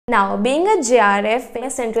Now, being a JRF, मैं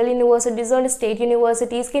central universities और state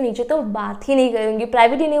universities के नीचे तो बात ही नहीं करूँगी,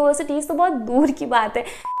 प्राइवेट यूनिवर्सिटीज़ तो बहुत दूर की बात है.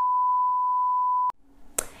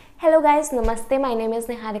 Hello guys, Namaste. My name is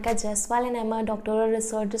Niharika Jaiswal and I am a doctoral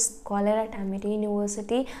research scholar at Amity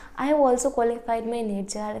University. I have also qualified my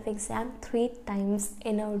NET JRF exam 3 times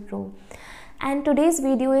in a row. And today's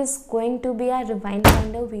video is going to be a rewind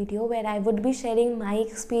kind of video where I would be sharing my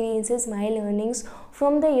experiences, my learnings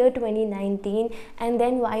from the year 2019 and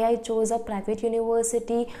then why I chose a private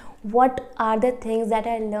university, what are the things that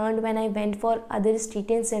I learned when I went for other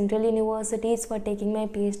state and central universities for taking my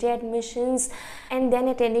Ph.D. admissions, and then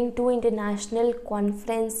attending 2 international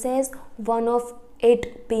conferences, one of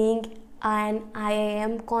it being an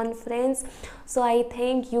IIM conference. So I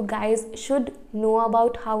think you guys should know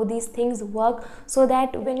about how these things work so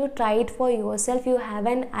that when you try it for yourself you have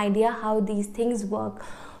an idea how these things work.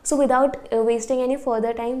 So without wasting any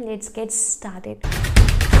further time, let's get started.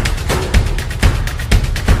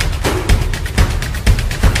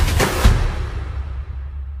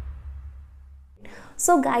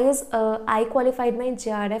 So guys, I qualified my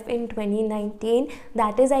JRF in 2019,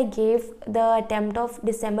 that is I gave the attempt of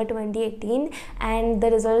December 2018 and the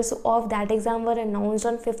results of that exam were announced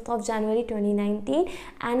on 5th of January 2019,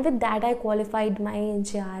 and with that I qualified my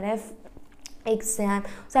JRF exam.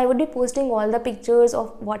 So I would be posting all the pictures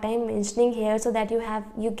of what I am mentioning here so that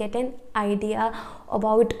you get an idea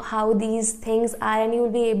about how these things are and you will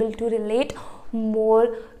be able to relate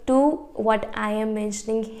more to what I am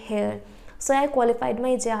mentioning here. So I qualified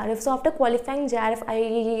my JRF. So after qualifying JRF,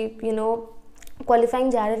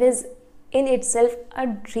 qualifying JRF is in itself a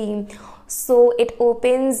dream. So it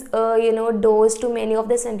opens doors to many of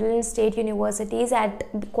the central and state universities. At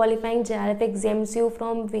qualifying JRF exempts you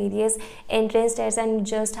from various entrance tests and you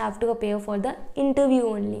just have to appear for the interview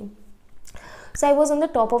only. So I was on the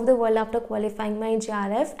top of the world after qualifying my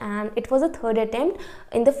JRF, and it was a 3rd attempt.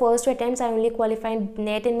 In the first 2 attempts I only qualified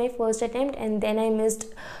NET in my first attempt, and then I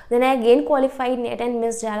again qualified NET and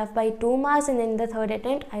missed JRF by 2 marks, and in the 3rd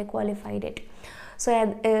attempt I qualified it. So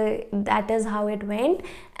that is how it went.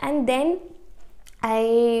 And then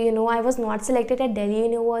I was not selected at Delhi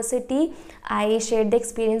University. I shared the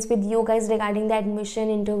experience with you guys regarding the admission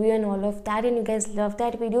interview and all of that, and you guys loved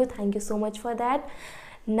that video. Thank you so much for that.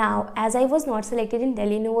 Now, as I was not selected in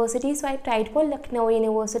Delhi University, so I tried for Lucknow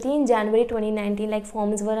University in January 2019, like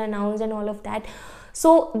forms were announced and all of that.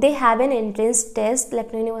 So they have an entrance test.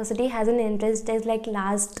 Lucknow University has an entrance test like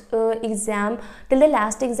last exam. Till the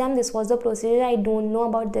last exam, this was the procedure. I don't know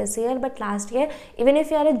about this year, but last year, even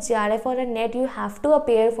if you are a JRF or a NET, you have to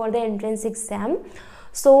appear for the entrance exam.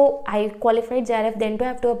 So I qualified JRF, then to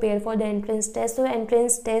have to appear for the entrance test. So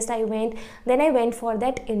entrance test I went, then I went for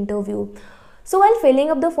that interview. So while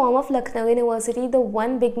filling up the form of Lucknow University, the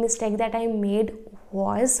one big mistake that I made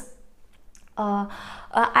was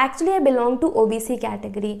actually I belong to OBC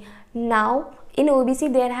category. Now in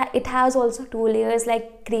OBC it has also 2 layers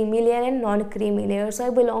like creamy layer and non-creamy layer. So I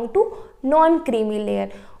belong to non-creamy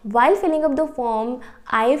layer. While filling up the form,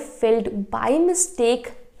 I filled by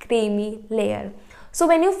mistake creamy layer. So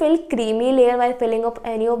when you fill creamy layer while filling up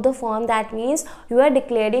any of the form, that means you are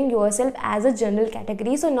declaring yourself as a general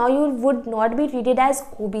category. So now you would not be treated as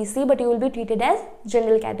OBC, but you will be treated as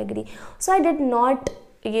general category. So I did not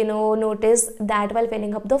notice that while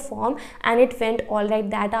filling up the form, and it went all right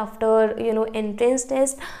that after entrance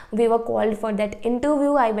test we were called for that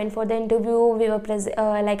interview. I went for the interview. We were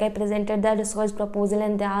I presented the research proposal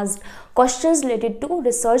and they asked questions related to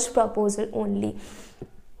research proposal only.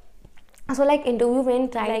 So like interview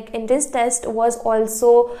went right, like entrance test was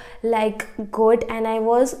also like good, and I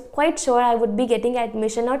was quite sure I would be getting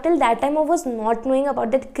admission. Now till that time I was not knowing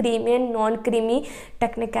about that creamy and non-creamy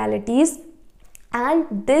technicalities,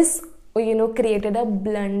 and this created a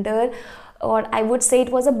blunder, or I would say it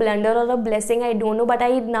was a blunder or a blessing, I don't know, but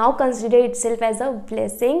I now consider itself as a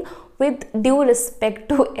blessing with due respect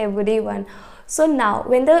to everyone. So now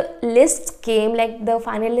when the list came, like the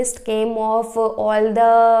final list came of all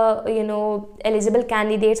the eligible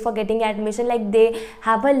candidates for getting admission, like they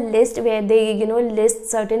have a list where they list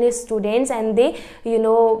certain students and they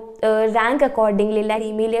rank accordingly like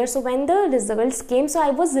email layer. So when the results came, so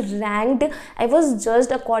I was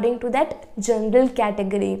judged according to that general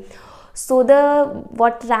category. So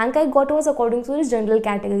what rank I got was according to the general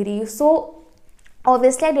category. So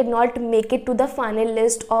obviously I did not make it to the final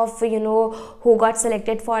list of who got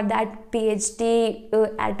selected for that PhD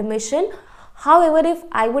admission. However, if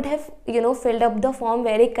I would have filled up the form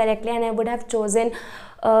very correctly and I would have chosen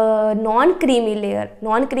non-creamy layer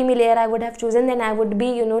I would have chosen, then I would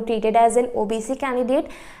be treated as an OBC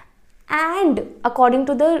candidate, And according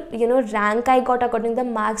to the rank I got, according to the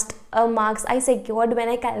marks I secured, when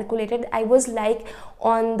I calculated, I was like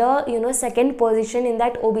on the second position in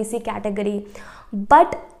that OBC category.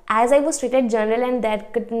 But as I was treated general, and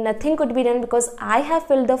nothing could be done because I have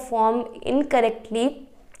filled the form incorrectly,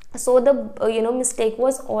 so the mistake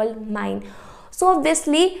was all mine. So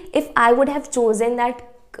obviously, if I would have chosen that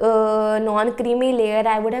non-creamy layer,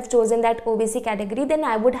 I would have chosen that OBC category, then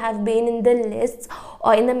I would have been in the lists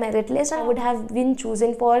or in the merit list. I would have been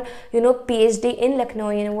chosen for PhD in Lucknow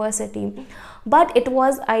University. But it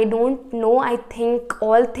was, I don't know, I think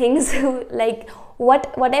all things like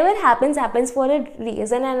whatever happens for a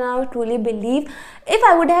reason, and I truly believe if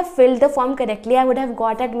I would have filled the form correctly, I would have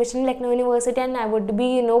got admission in Lucknow University, and I would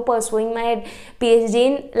be pursuing my PhD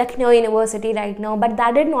in Lucknow University right now. But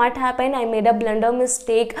that did not happen. I made a blunder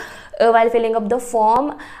mistake while filling up the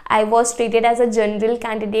form. I was treated as a general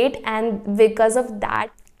candidate, and because of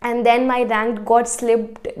that, and then my rank got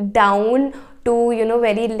slipped down to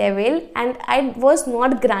very level, and I was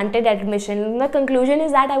not granted admission. The conclusion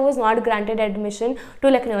is that I was not granted admission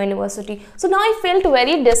to Lucknow University. So now I felt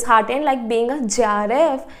very disheartened, like being a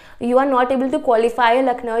JRF, you are not able to qualify a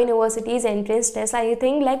Lucknow University's entrance test. I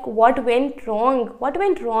think like what went wrong,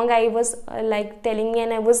 I was like telling me,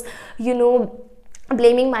 and I was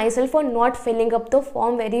blaming myself for not filling up the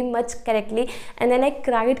form very much correctly. And then I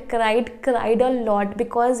cried a lot,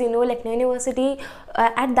 because Lucknow University,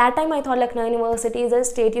 at that time I thought Lucknow University is a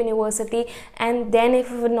state university, and then if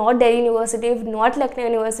not Delhi University, if not Lucknow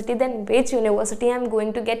University, then which university I'm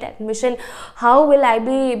going to get admission? How will I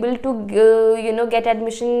be able to get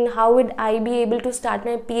admission? How would I be able to start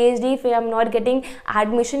my PhD if I'm not getting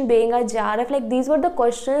admission being a JRF? Like, these were the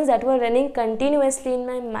questions that were running continuously in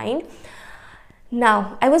my mind.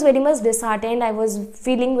 Now, I was very much disheartened. I was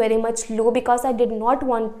feeling very much low, because I did not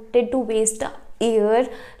wanted to waste a year.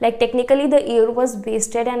 Like, technically the year was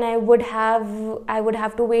wasted, and I would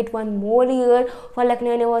have to wait one more year for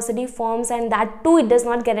Lucknow University forms, and that too, it does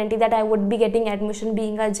not guarantee that I would be getting admission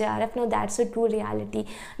being a JRF. Now, that's a true reality.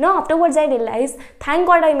 Now, afterwards I realized, thank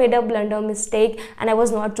God I made a blunder mistake and I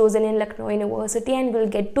was not chosen in Lucknow University, and we'll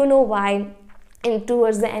get to know why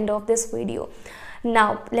towards the end of this video.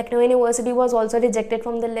 Now, Lucknow University was also rejected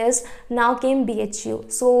from the list. Now came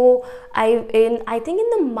BHU. So I think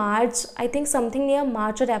in the March, I think something near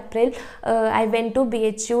March or April, I went to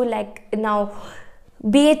BHU. Like, now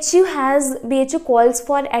BHU calls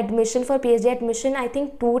for admission, for PhD admission, I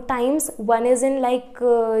think 2 times. One is in like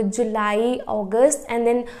July, August, and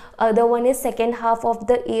then other one is second half of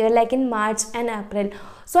the year, like in March and April.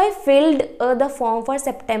 So I filled the form for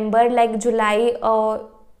September, like July,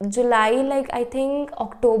 like I think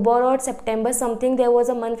October or September, something. There was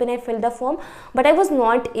a month when I filled the form, but I was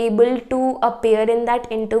not able to appear in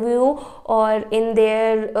that interview or in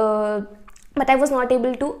their but I was not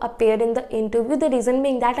able to appear in the interview. The reason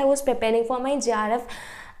being that I was preparing for my JRF,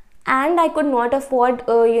 and I could not afford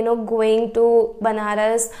going to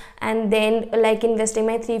Banaras and then like investing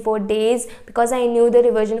my 3-4 days, because I knew the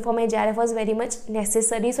revision for my JRF was very much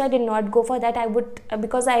necessary. So I did not go for that.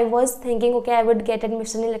 Because I was thinking, okay, I would get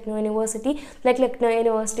admission in Lucknow University. Like, Lucknow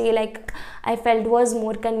University, like, I felt was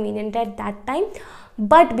more convenient at that time.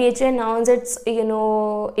 But BHU announced its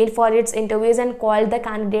for its interviews and called the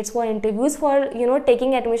candidates for interviews for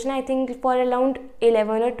taking admission, I think for around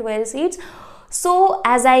 11 or 12 seats. So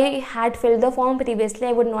as I had filled the form previously,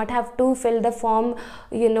 I would not have to fill the form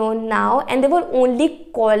now, and they were only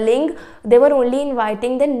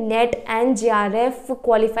inviting the NET and JRF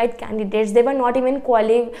qualified candidates. They were not even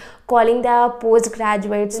calling the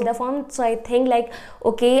postgraduates in the form. So I think like,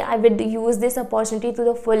 okay, I would use this opportunity to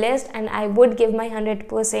the fullest and I would give my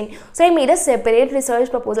 100%. So I made a separate research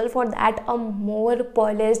proposal for that, a more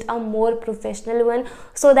polished, a more professional one,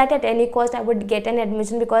 so that at any cost I would get an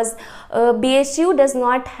admission, because BHU does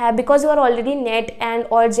not have, because you are already NET and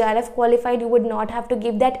or JRF qualified, you would not have to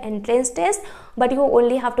give that entrance test, but you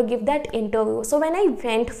only have to give that interview. So when I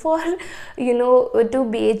went for to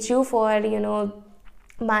BHU for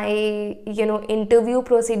my interview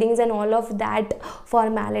proceedings and all of that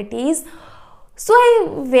formalities, so I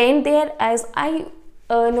went there as I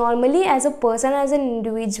normally, as a person, as an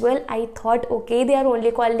individual, I thought, okay, they are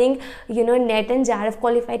only calling NET and JRF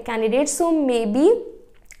qualified candidates, so maybe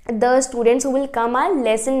the students who will come are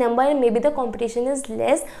less in number and maybe the competition is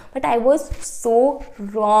less. But I was so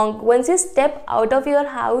wrong. Once you step out of your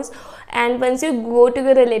house and once you go to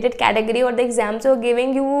your related category or the exams you're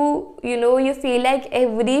giving, you feel like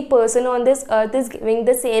every person on this earth is giving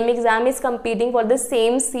the same exam, is competing for the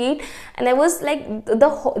same seat. And I was like,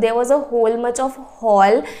 there was a whole much of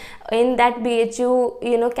hall in that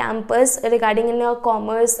BHU campus regarding in a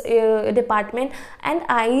commerce department, and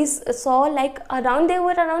I saw like there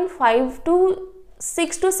were around 5 to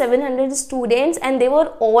 6 to 700 students, and they were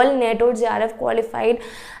all NET or JRF qualified.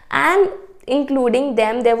 And including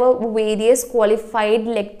them, there were various qualified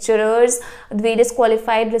lecturers, various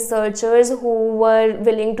qualified researchers who were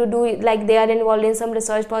willing to do, like they are involved in some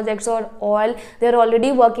research projects or all. They're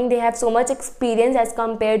already working, they have so much experience as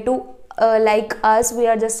compared to like us. We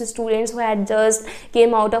are just students who had just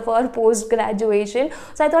came out of our post graduation.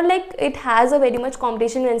 So I thought like it has a very much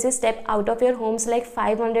competition once you step out of your homes. Like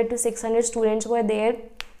 500 to 600 students were there,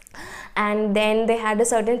 and then they had a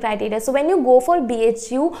certain criteria. So when you go for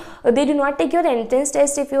BHU, they do not take your entrance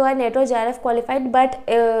test if you are NET or JRF qualified, but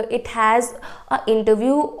it has an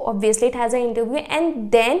interview. Obviously it has an interview,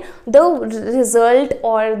 and then the result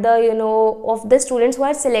or the of the students who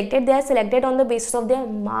are selected, they are selected on the basis of their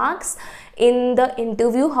marks in the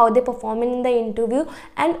interview, how they perform in the interview,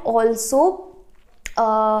 and also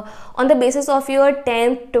on the basis of your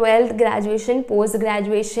 10th 12th graduation post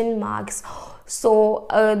graduation marks. So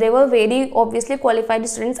they were very obviously qualified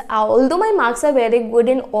students. Although my marks are very good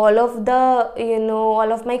in all of the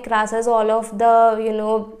all of my classes, all of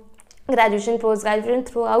the graduation, post graduation,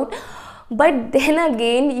 throughout, but then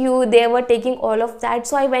again they were taking all of that.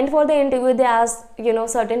 So I went for the interview. They asked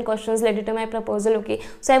certain questions related to my proposal. Okay,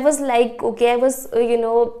 so I was like, okay, I was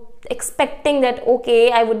expecting that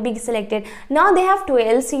okay, I would be selected. Now they have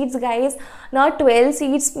 12 seats, guys. Now 12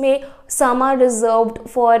 seats, some are reserved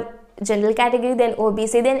for general category, then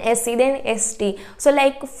OBC, then SC, then ST. So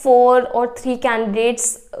like 4 or 3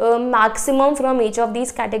 candidates maximum from each of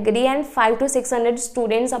these category, and 500 to 600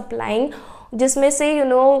 students applying. जिसमें से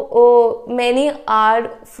many are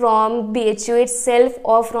from BHU itself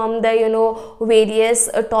or from the various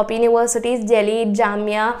top universities, Delhi,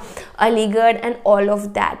 Jamia, Aligarh, and all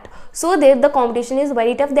of that. So there the competition is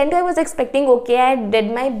very tough. Then I was expecting, okay, I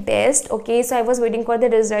did my best, okay, so I was waiting for the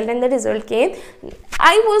result, and the result came.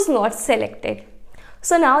 I was not selected.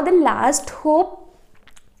 So now the last hope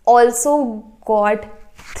also got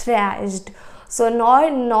thrashed. So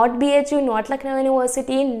not BHU, not Lucknow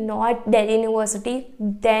University, not Delhi University.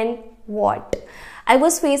 Then what? I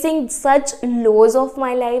was facing such lows of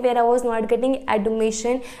my life where I was not getting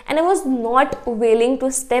admission, and I was not willing to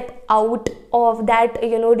step out of that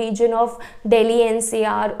region of Delhi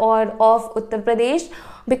NCR or of Uttar Pradesh,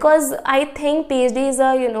 because I think PhD is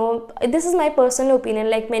a this is my personal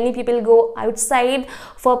opinion, like many people go outside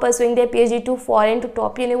for pursuing their PhD to foreign, to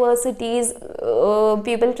top universities.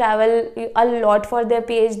 People travel a lot for their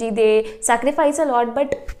PhD, they sacrifice a lot,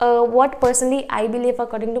 but what personally I believe,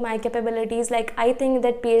 according to my capabilities, like I think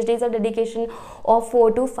that PhD is a dedication of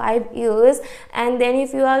 4 to 5 years. And then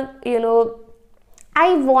if you are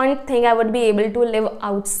I won't think I would be able to live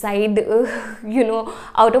outside,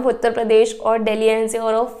 out of Uttar Pradesh or Delhi NCR,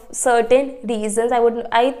 or of certain reasons.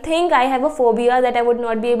 I think I have a phobia that I would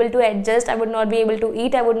not be able to adjust, I would not be able to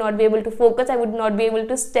eat, I would not be able to focus, I would not be able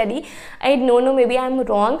to study. I don't know, maybe I'm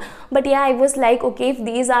wrong, but yeah, I was like, okay, if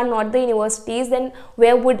these are not the universities, then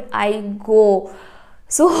where would I go?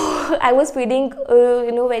 So I was feeling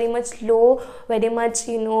very much low, very much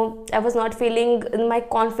I was not feeling, my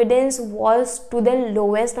confidence was to the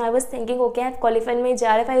lowest. Now I was thinking, okay, I've qualified my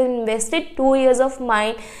JRF, I invested 2 years of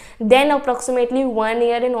mine, then approximately 1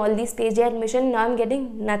 year in all these PhD admission, now I'm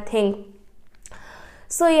getting nothing.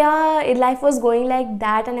 So yeah, life was going like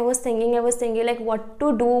that, and I was thinking like what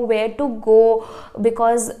to do, where to go,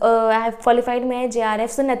 because I have qualified my JRF,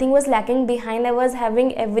 so nothing was lacking behind. I was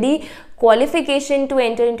having every qualification to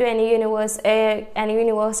enter into any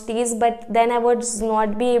universities, but then I was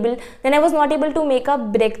not able to make a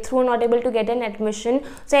breakthrough, not able to get an admission.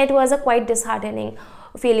 So it was a quite disheartening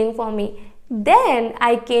feeling for me. Then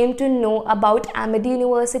I came to know about Amity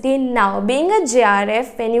University. Now, being a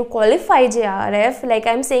JRF, when you qualify JRF, like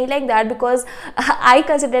I'm saying like that because I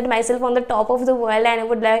considered myself on the top of the world, and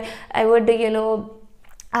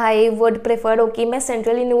I would prefer, okay, मैं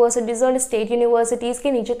central universities और state universities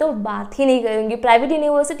के नीचे तो बात ही नहीं करूँगी, private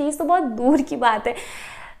universities तो बहुत दूर की बात है.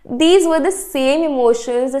 These were the same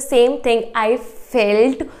emotions, the same thing I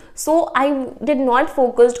felt. So I did not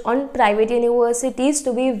focus on private universities,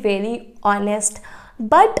 to be very honest.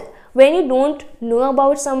 But when you don't know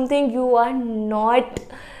about something, you are not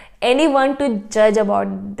anyone to judge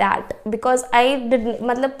about that, because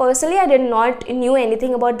personally I did not knew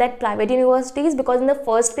anything about that private universities, because in the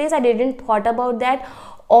first place I didn't thought about that.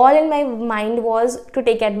 All in my mind was to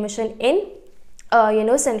take admission in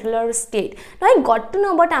central or state. Now I got to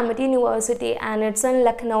know about Amity University, and it's in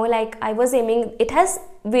Lucknow. Like, I was aiming, it has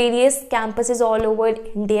various campuses all over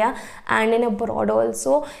India and in abroad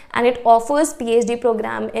also, and it offers PhD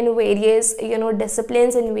program in various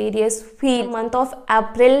disciplines, in various fields. Month of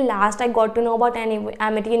April last, I got to know about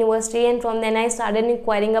Amity University, and from then I started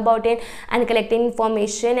inquiring about it and collecting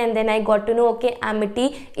information, and then I got to know, okay,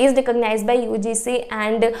 Amity is recognized by UGC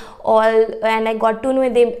and all, and I got to know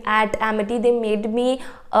at Amity they made me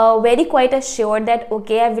very quite assured that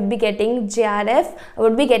okay, I would be getting JRF, I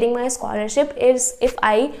would be getting my scholarship if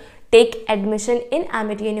I take admission in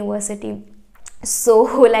Amity University. So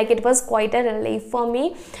like, it was quite a relief for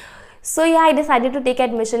me. So yeah, I decided to take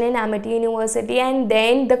admission in Amity University, and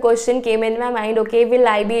then the question came in my mind, okay, will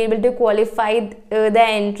I be able to qualify the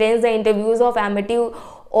entrance, the interviews of Amity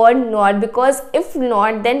or not? Because if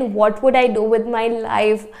not, then what would I do with my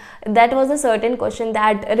life? That was a certain question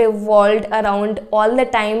that revolved around all the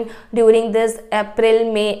time during this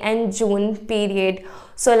April, May and June period.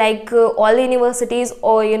 So like all the universities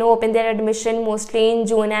open their admission mostly in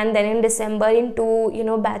June and then in December in two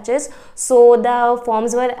batches. So the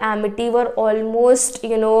forms were Amity were almost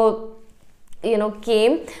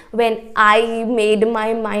came when I made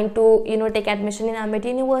my mind to take admission in Amity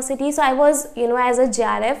University. So I was as a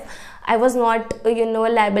JRF, I was not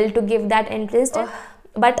liable to give that entrance,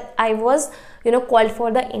 but I was called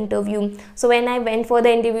for the interview. So when I went for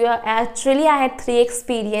the interview, actually I had 3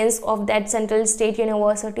 experience of that central state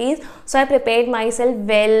universities, so I prepared myself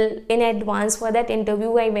well in advance for that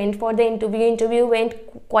interview. I went for the interview went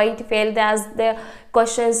quite well, as the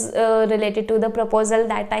questions related to the proposal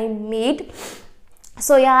that I made.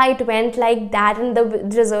 So yeah, it went like that, and the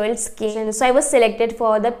results came. So I was selected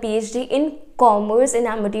for the PhD in Commerce in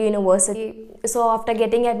Amity University. So after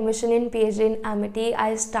getting admission in PhD in Amity,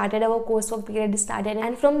 I started our coursework period started,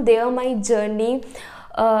 and from there my journey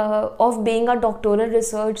of being a doctoral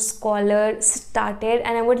research scholar started.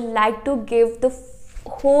 And I would like to give the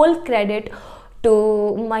whole credit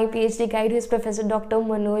to my PhD guide, who is Professor Dr.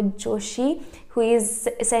 Manoj Joshi, who is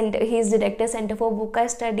Director Center for VUCA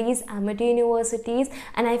Studies, Amity Universities,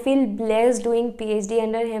 and I feel blessed doing PhD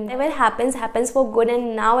under him. Whatever happens for good,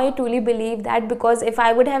 and now I truly believe that, because if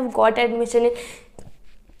I would have got admission in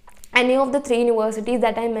any of the 3 universities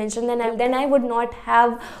that I mentioned, then I would not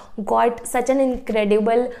have got such an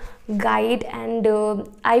incredible guide, and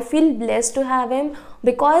I feel blessed to have him,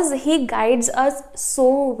 because he guides us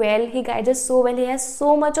so well. He has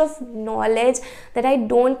so much of knowledge that I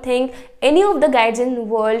don't think any of the guides in the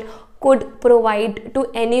world could provide to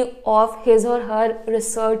any of his or her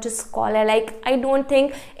research scholar. Like, I don't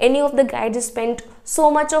think any of the guides spent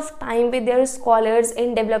so much of time with their scholars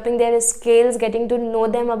in developing their skills, getting to know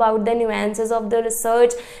them about the nuances of the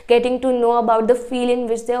research, getting to know about the field in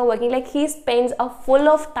which they are working. Like, he spends a full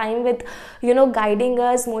of time with guiding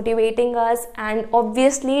us, motivating us, and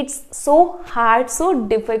obviously it's so hard, so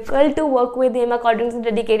difficult to work with him according to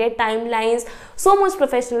dedicated timelines, so much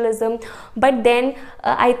professionalism. But then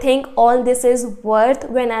I think all this is worth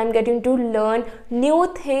when I'm getting to learn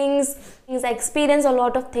new things. I experience a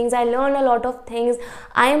lot of things, I learn a lot of things,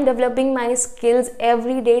 I am developing my skills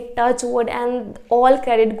every day, touch wood, and all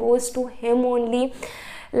credit goes to him only.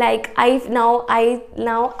 Like, I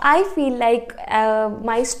feel like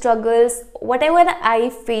my struggles, whatever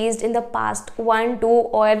I faced in the past 1, 2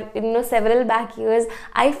 or several back years,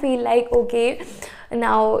 I feel like, okay,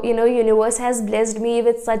 now universe has blessed me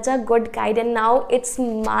with such a good guide, and now it's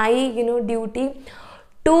my duty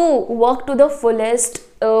to work to the fullest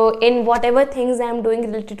in whatever things I am doing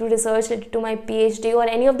related to research, related to my PhD, or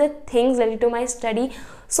any of the things related to my study,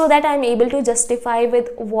 so that I am able to justify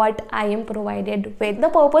with what I am provided with. The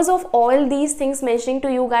purpose of all these things mentioning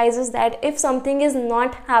to you guys is that if something is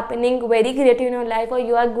not happening very great in your life, or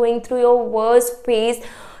you are going through your worst phase,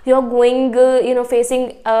 you're going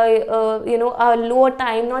facing a low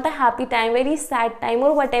time, not a happy time, very sad time,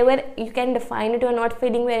 or whatever you can define it, you're not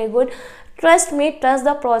feeling very good, trust me, trust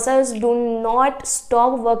the process. Do not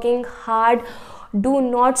stop working hard, do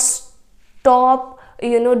not stop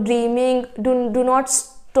dreaming, do not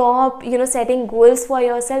stop setting goals for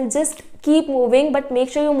yourself. Just keep moving, but make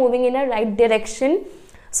sure you're moving in a right direction.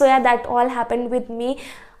 So yeah, that all happened with me.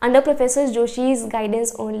 under Professor Joshi's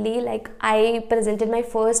guidance only. Like, I presented my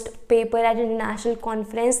first paper at an international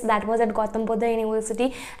conference that was at Gautam Buddha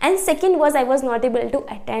University, and second was I was not able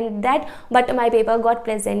to attend that, but my paper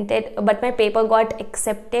got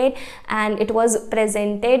accepted and it was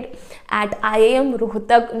presented at IIM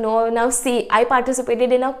Rohtak. Now see, I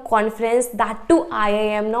participated in a conference, that too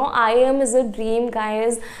IIM. Now IIM is a dream,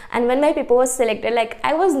 guys, and when my paper was selected, like,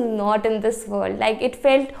 I was not in this world. Like, it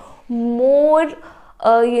felt more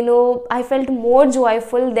I felt more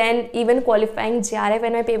joyful than even qualifying JRF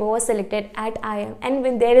when my paper was selected at IIM. And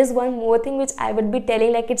when there is one more thing which I would be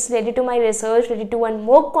telling, like, it's related to my research, related to one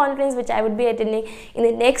more conference which I would be attending in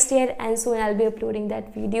the next year, and soon I'll be uploading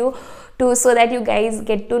that video too, so that you guys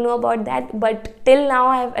get to know about that. But till now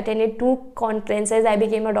I have attended 2 conferences. I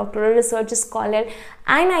became a doctoral research scholar,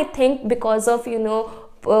 and I think because of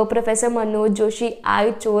Professor Manoj Joshi,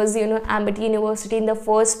 I chose Amity University in the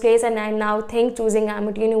first place, and I now think choosing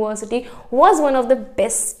Amity University was one of the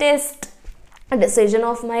bestest decision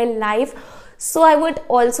of my life. So I would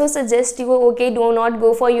also suggest you, okay, do not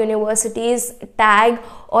go for university's tag,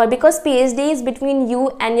 or because PhD is between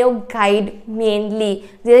you and your guide mainly.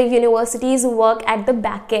 The universities work at the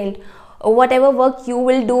back end. Whatever work you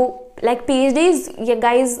will do, like PhDs, yeah,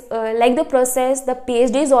 guys, like the process, the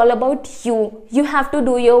PhD is all about you. You have to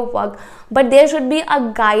do your work, but there should be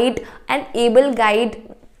a guide, an able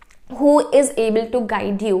guide who is able to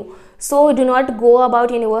guide you. So do not go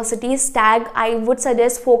about university's tag. I would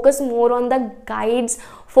suggest focus more on the guides,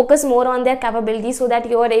 focus more on their capabilities, so that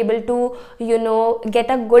you are able to get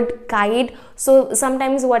a good guide. So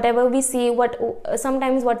sometimes whatever we see,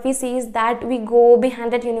 sometimes what we see is that we go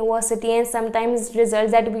behind that university, and sometimes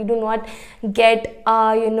results that we do not get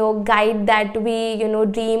guide that we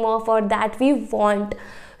dream of or that we want.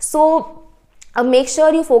 So make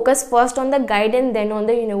sure you focus first on the guide and then on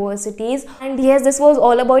the universities. And yes, this was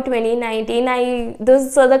all about 2019.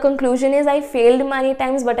 So the conclusion is, I failed many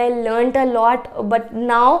times, but I learned a lot. But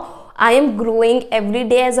now I am growing every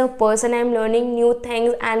day as a person. I am learning new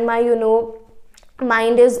things, and my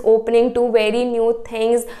mind is opening to very new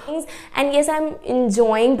things. And yes, I'm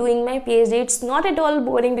enjoying doing my PhD. It's not at all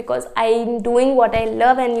boring, because I'm doing what I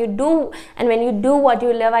love, and when you do what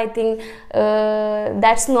you love, I think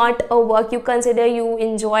that's not a work. You consider, you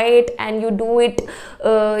enjoy it, and you do it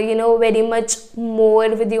very much more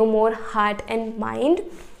with your more heart and mind.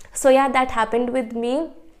 So yeah, that happened with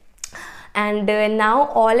me. And now,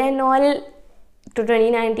 all in all,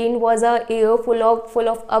 2019 was a year full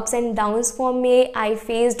of ups and downs for me. I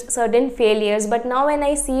faced certain failures, but now when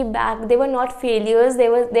I see back, they were not failures.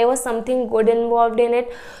 There was something good involved in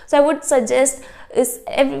it. So I would suggest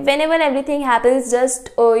whenever everything happens, just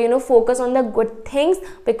focus on the good things,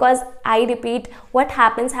 because I repeat, what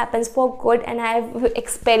happens for good, and I have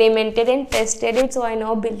experimented and tested it, so I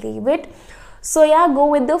now believe it. So yeah, go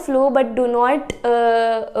with the flow, but do not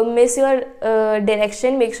miss your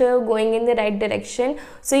direction. Make sure you're going in the right direction.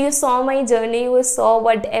 So you saw my journey, you saw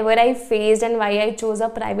whatever I faced and why I chose a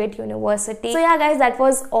private university. So yeah, guys, that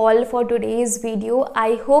was all for today's video.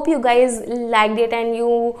 I hope you guys liked it, and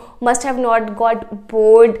you must have not got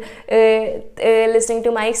bored listening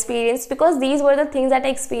to my experience, because these were the things that I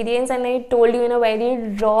experienced, and I told you in a very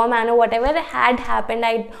raw manner. Whatever happened,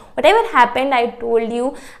 I told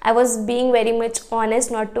you. I was being very much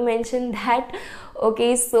honest, not to mention that.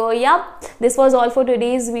 Okay, so yeah, this was all for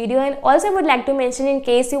today's video. And also I would like to mention, in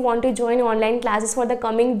case you want to join online classes for the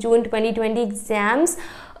coming June 2020 exams,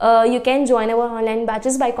 you can join our online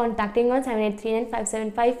batches by contacting on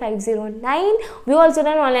 7839575 We also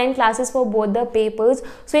run online classes for both the papers,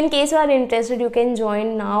 so in case you are interested, you can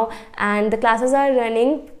join now, and the classes are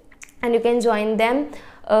running and you can join them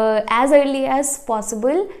as early as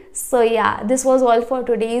possible. So yeah, this was all for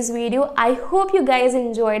today's video. I hope you guys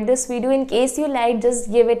enjoyed this video. In case you liked,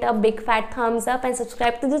 just give it a big fat thumbs up and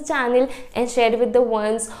subscribe to the channel, and share it with the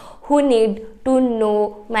ones who need to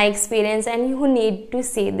know my experience and who need to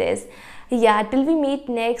see this. Yeah, till we meet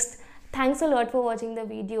next, thanks a lot for watching the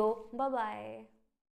video. Bye bye.